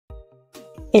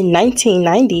In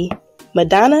 1990,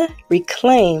 Madonna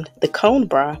reclaimed the cone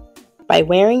bra by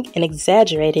wearing an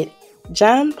exaggerated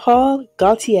Jean Paul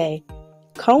Gaultier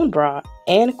cone bra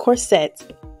and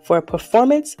corset for a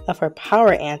performance of her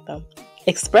power anthem,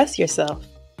 Express Yourself.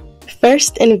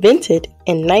 First invented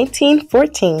in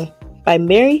 1914 by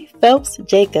Mary Phelps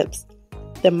Jacobs,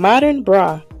 the modern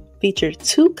bra featured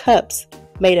two cups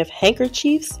made of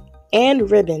handkerchiefs and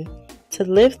ribbon to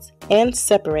lift and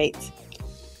separate.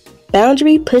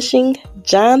 Boundary-pushing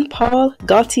Jean Paul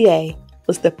Gaultier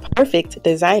was the perfect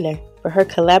designer for her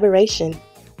collaboration.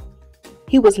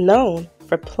 He was known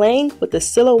for playing with the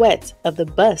silhouette of the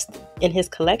bust in his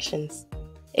collections,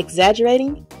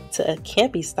 exaggerating to a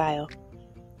campy style.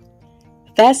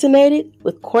 Fascinated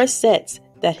with corsets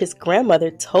that his grandmother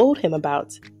told him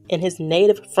about in his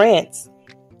native France,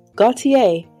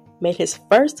 Gaultier made his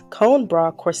first cone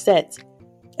bra corset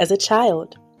as a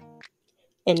child.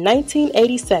 In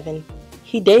 1987,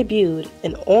 he debuted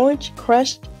an orange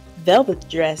crushed velvet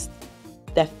dress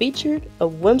that featured a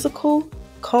whimsical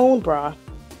cone bra,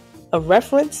 a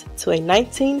reference to a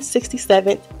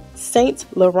 1967 Saint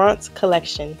Laurent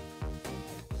collection.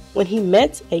 When he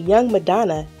met a young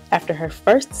Madonna after her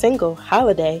first single,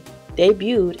 Holiday,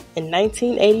 debuted in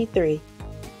 1983,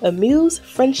 a muse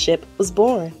friendship was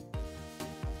born.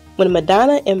 When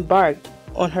Madonna embarked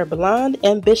on her Blonde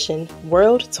Ambition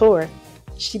world tour,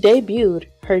 she debuted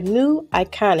her new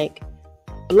iconic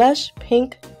blush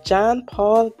pink Jean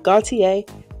Paul Gaultier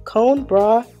cone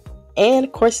bra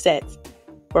and corset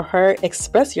for her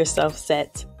Express Yourself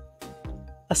set,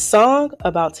 a song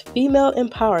about female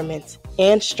empowerment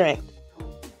and strength.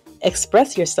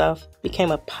 Express Yourself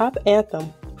became a pop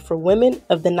anthem for women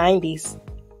of the 90s,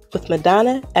 with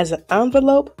Madonna as an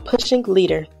envelope-pushing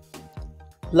leader.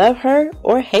 Love her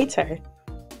or hate her,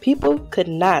 people could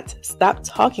not stop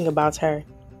talking about her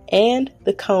and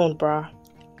the cone bra.